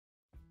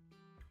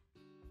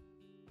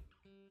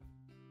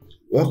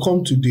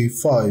Welcome to day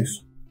 5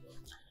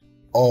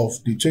 of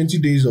the 20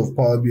 days of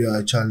Power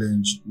BI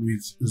challenge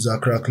with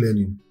Zakrak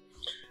Learning.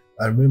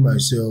 I remain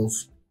myself,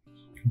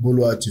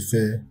 Bolo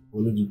Atife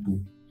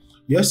Oludupo.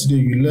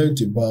 Yesterday you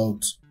learned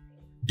about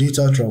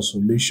data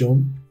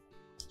transformation,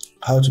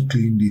 how to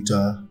clean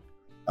data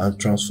and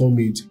transform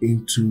it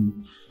into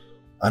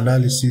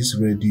analysis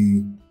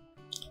ready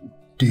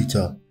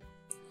data.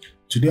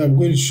 Today I'm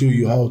going to show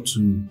you how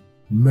to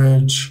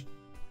merge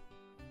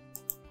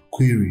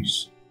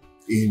queries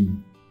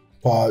in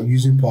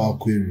using Power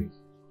Query.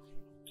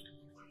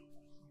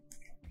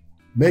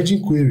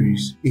 Merging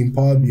queries in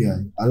Power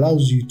BI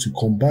allows you to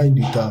combine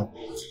data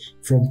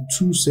from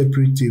two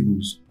separate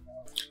tables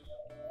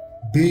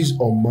based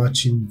on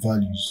matching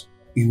values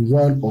in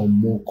one or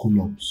more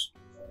columns.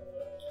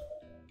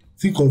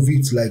 Think of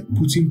it like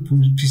putting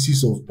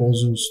pieces of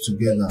puzzles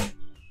together.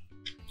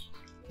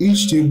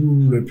 Each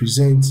table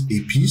represents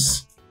a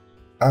piece,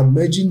 and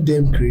merging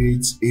them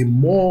creates a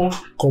more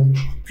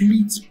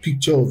complete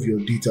picture of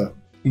your data.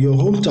 In your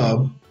Home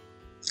tab,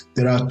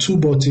 there are two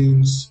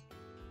buttons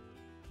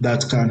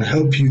that can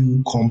help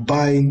you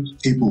combine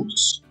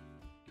tables.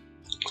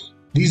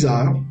 These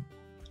are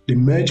the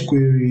merge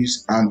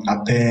queries and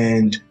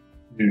append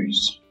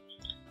queries.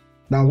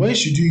 Now, when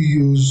should you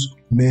use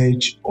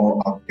merge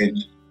or append?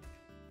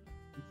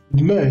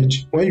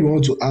 Merge when you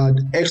want to add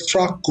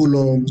extra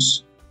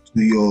columns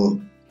to your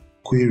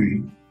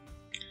query,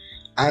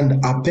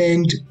 and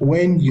append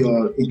when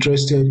you're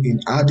interested in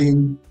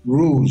adding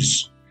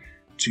rows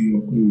to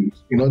your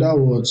queries. In other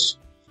words,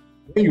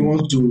 when you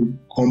want to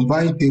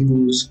combine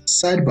tables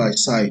side by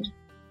side,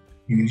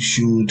 you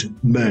should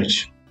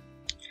merge.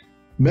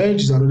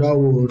 Merge is another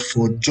word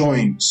for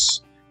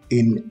joins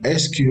in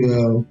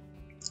SQL,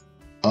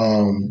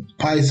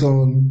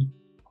 Python,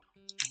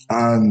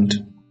 and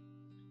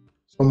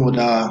some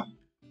other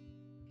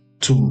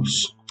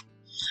tools.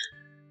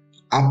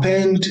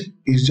 Append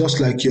is just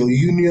like your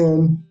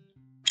union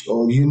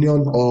or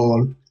union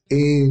all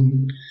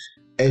in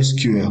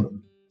SQL.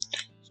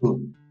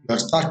 So you're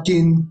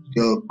stacking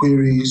your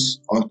queries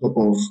on top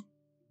of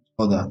each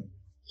other.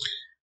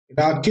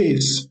 In our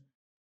case,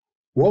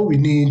 what we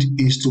need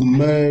is to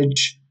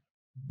merge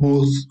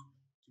both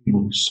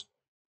tables.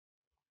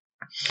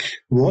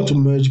 We want to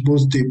merge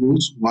both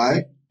tables.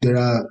 Why? There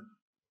are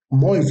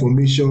more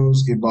information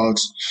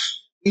about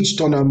each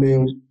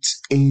tournament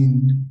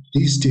in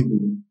this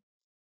table.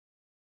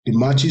 The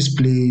matches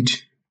played,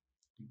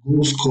 the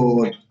goals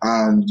scored,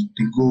 and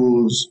the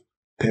goals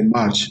per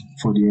match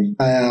for the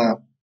entire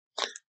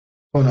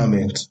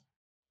tournament.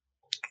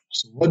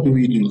 So what do?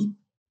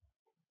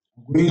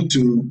 I'm going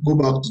to go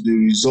back to the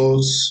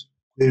results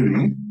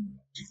query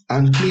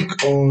and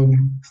click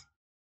on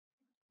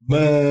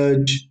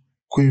merge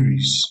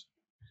queries.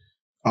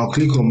 I'll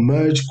click on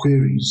merge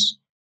queries.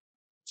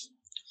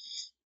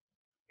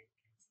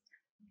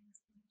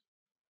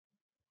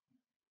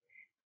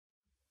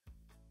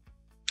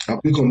 I'll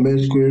click on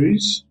merge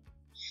queries.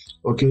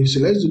 Okay,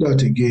 so let's do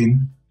that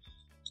again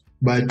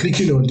by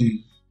clicking on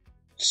the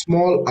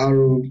small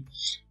arrow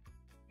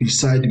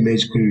beside the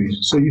merge query.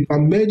 So you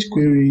can merge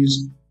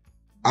queries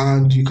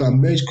and you can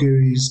merge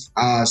queries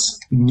as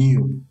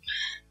new.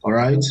 All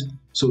right,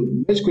 so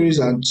merge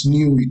queries as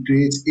new, we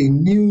create a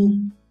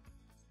new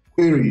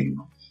query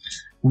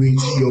with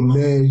your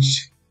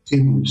merge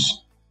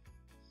tables.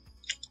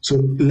 So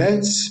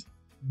let's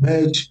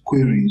merge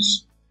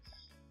queries.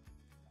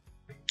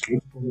 We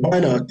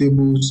combine our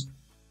tables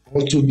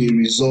onto the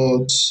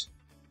results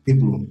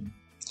table.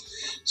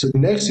 So the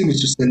next thing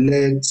is to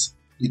select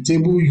the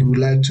table you would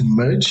like to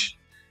merge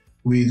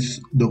with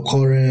the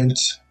current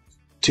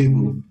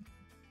table,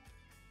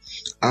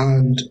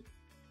 and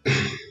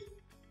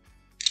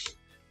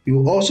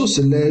you also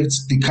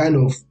select the kind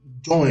of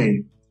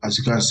join. As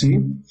you can see,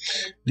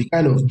 the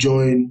kind of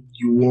join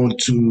you want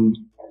to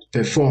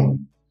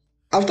perform.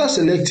 After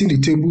selecting the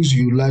tables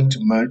you like to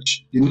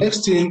merge, the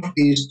next thing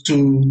is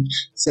to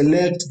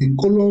select the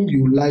column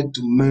you like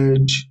to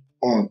merge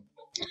on.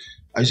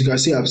 As you can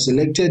see, I've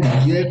selected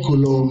the year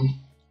column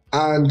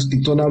and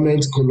the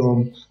tournament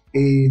column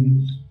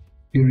in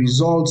the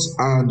results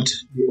and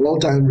the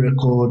all-time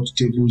record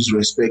tables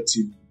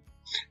respectively.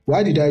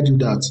 Why did I do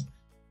that?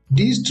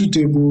 These two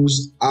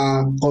tables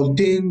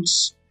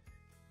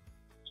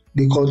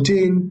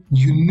contain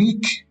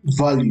unique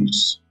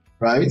values,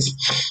 right?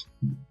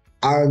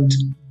 And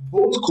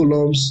both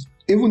columns,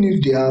 even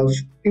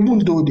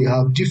though they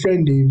have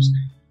different names,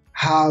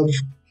 have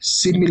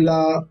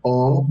similar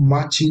or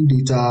matching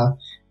data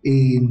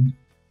in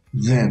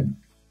them.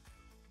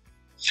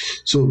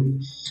 So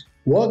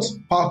what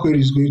Power Query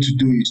is going to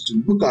do is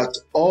to look at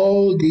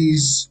all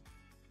these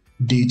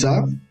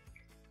data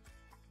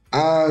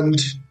and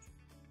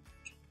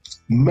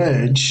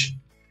merge,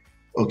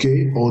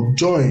 okay, or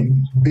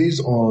join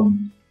based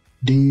on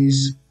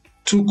these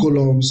two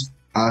columns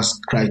as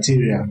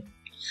criteria.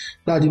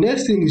 Now the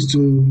next thing is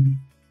to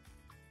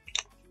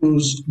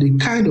choose the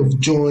kind of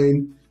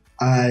join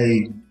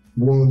I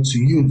want to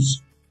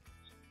use.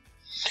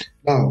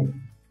 Now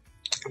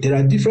there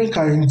are different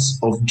kinds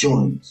of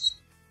joins.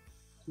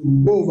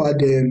 We'll go over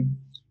them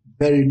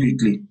very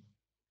quickly.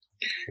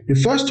 The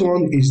first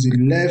one is the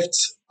left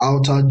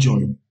outer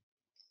join.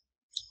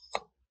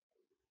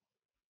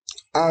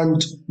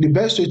 And the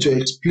best way to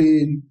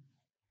explain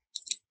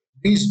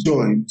these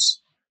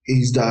joins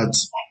is that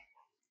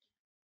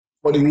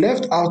for the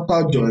left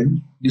outer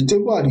join, the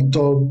table at the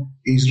top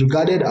is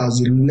regarded as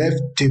the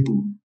left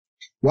table,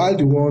 while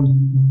the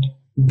one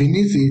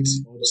beneath it,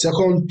 the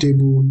second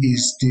table,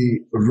 is the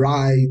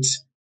right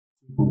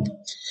table.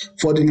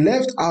 For the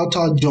left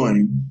outer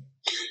join,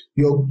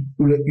 you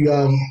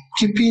are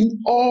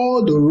keeping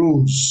all the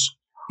rows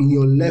in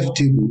your left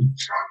table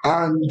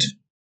and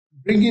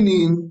bringing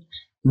in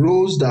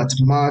rows that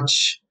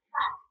match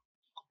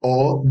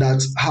or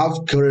that have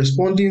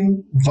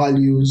corresponding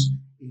values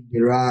in the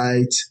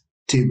right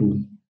table.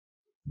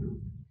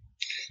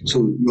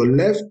 So your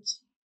left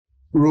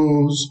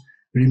rows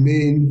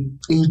remain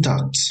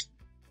intact.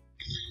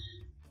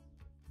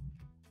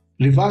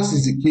 Reverse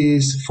is the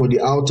case for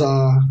the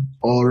outer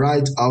or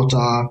right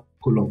outer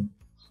column.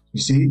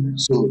 You see,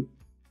 so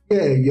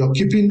here you're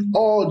keeping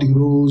all the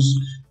rows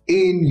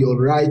in your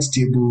right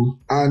table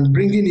and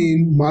bringing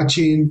in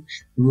matching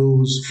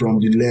rows from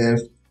the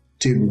left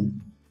table.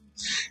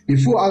 The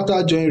full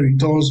outer join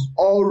returns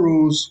all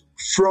rows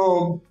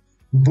from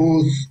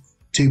both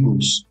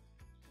tables,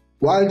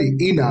 while the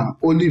inner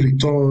only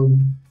returns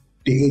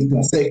the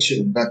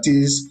intersection, that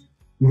is,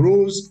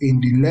 rows in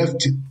the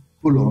left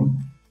column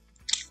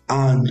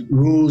and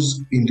rows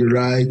in the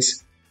right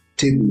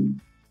table.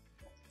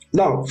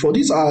 Now, for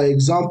this our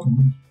example,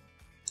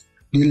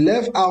 the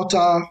left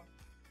outer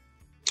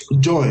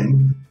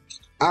join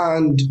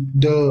and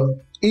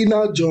the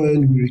inner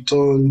join will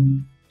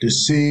return the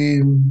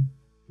same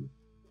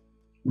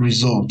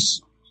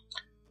results.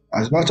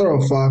 As a matter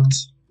of fact,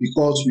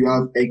 because we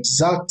have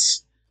exact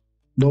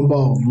number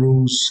of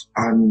rows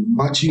and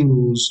matching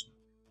rows,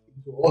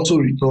 it will also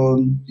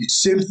return the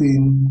same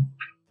thing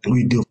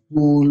with the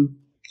full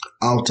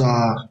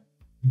outer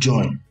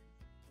join.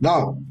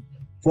 Now,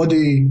 for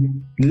the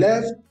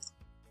left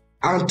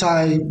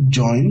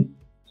anti-join,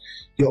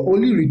 you're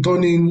only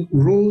returning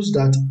rows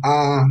that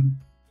are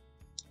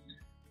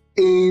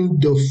in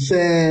the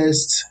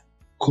first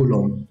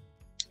column.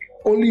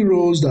 Only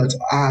rows that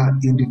are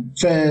in the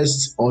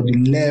first or the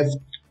left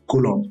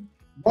column,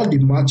 not the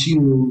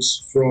matching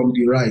rows from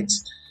the right.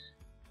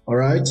 All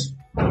right,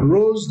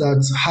 rows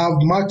that have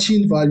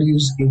matching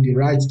values in the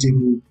right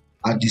table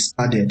are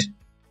discarded.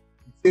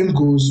 The same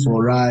goes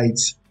for right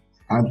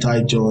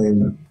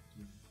anti-join.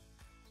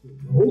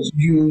 Let's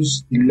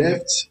use the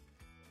left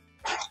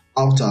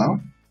outer,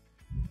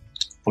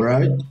 all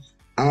right,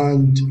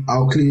 and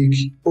I'll click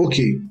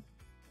OK.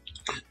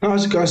 Now,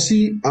 as you can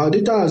see, our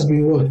data has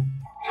been what?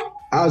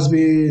 Has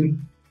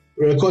been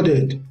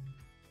recorded,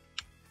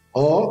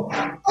 or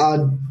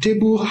our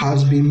table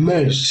has been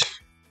merged.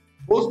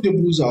 Both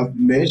tables have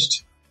been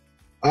merged.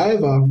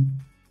 However,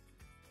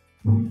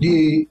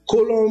 the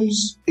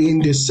columns in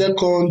the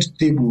second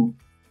table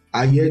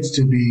are yet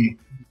to be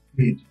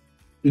displayed.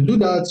 To do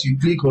that, you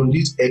click on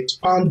this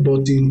expand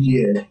button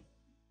here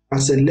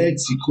and select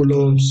the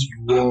columns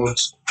you want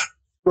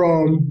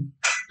from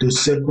the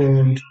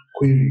second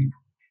query.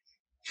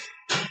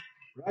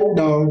 Right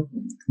now,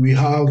 we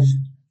have,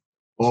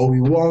 or we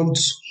want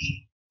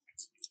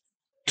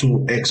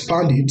to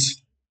expand it,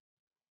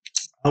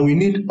 and we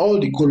need all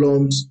the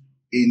columns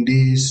in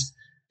this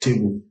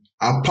table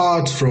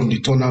apart from the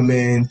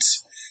tournament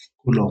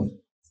column.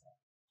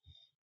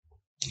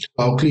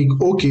 I'll click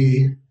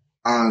OK,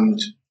 and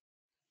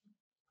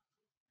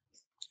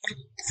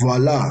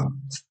voila,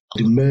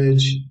 the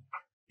merge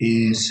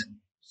is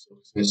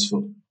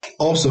successful.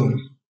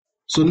 Awesome.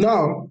 So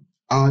now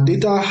our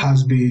data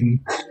has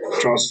been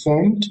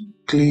transformed,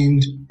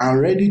 cleaned,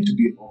 and ready to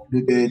be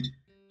uploaded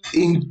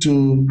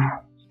into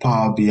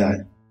Power BI.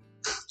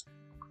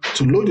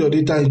 To load your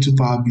data into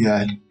Power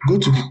BI, go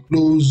to the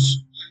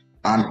Close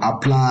and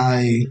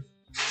Apply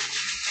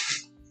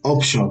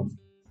option,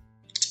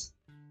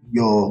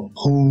 your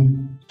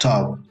Home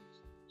tab.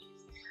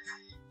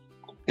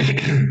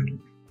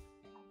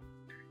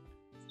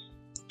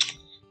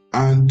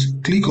 And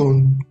click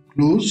on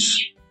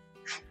Close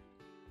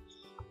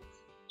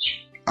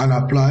and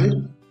Apply.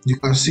 You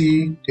can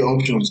see the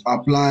options: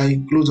 Apply,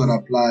 Close and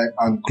Apply,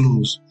 and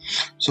Close.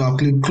 So I'll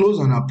click Close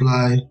and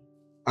Apply,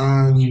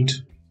 and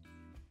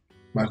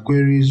my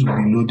queries will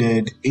be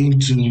loaded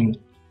into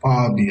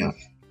Power BI.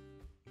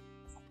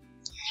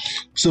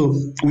 So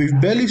we've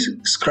barely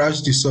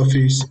scratched the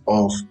surface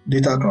of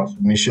data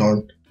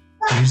transformation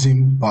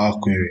using Power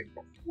Query,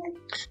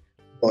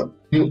 but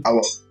I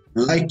would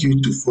like you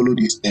to follow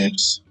these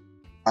steps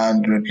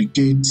and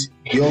replicate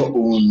your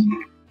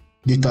own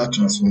data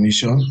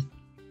transformation.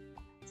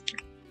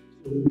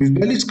 We've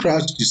barely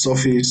scratched the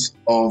surface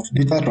of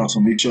data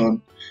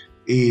transformation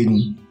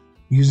in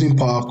using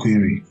Power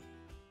Query.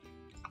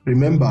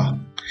 Remember,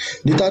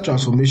 data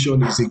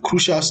transformation is a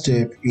crucial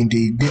step in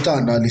the data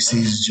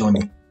analysis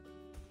journey.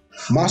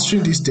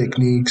 Mastering these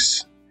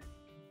techniques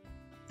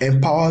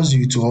empowers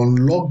you to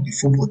unlock the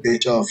full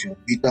potential of your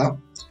data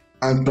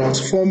and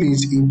transform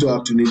it into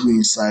actionable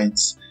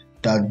insights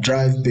that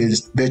drive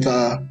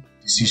better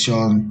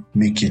decision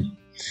making.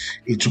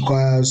 It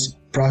requires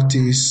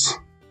practice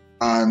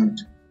and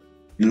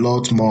a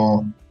lot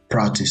more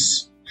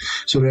practice.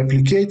 So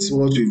replicate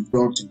what we've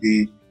done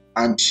today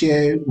and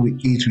share it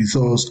with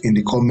us in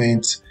the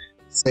comment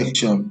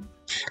section.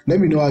 Let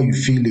me know how you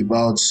feel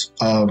about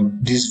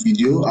this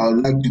video. I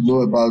would like to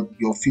know about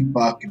your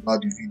feedback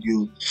about the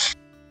video,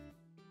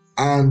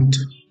 and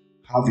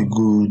have a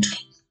good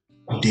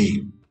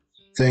day.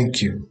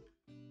 Thank you.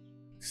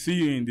 See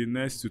you in the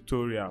next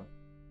tutorial.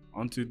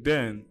 Until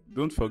then,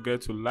 don't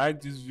forget to like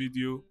this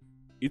video,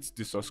 hit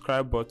the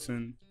subscribe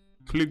button,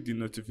 click the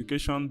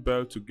notification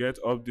bell to get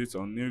updates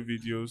on new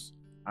videos,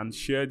 and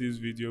share this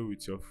video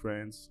with your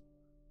friends.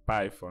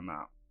 Bye for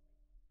now.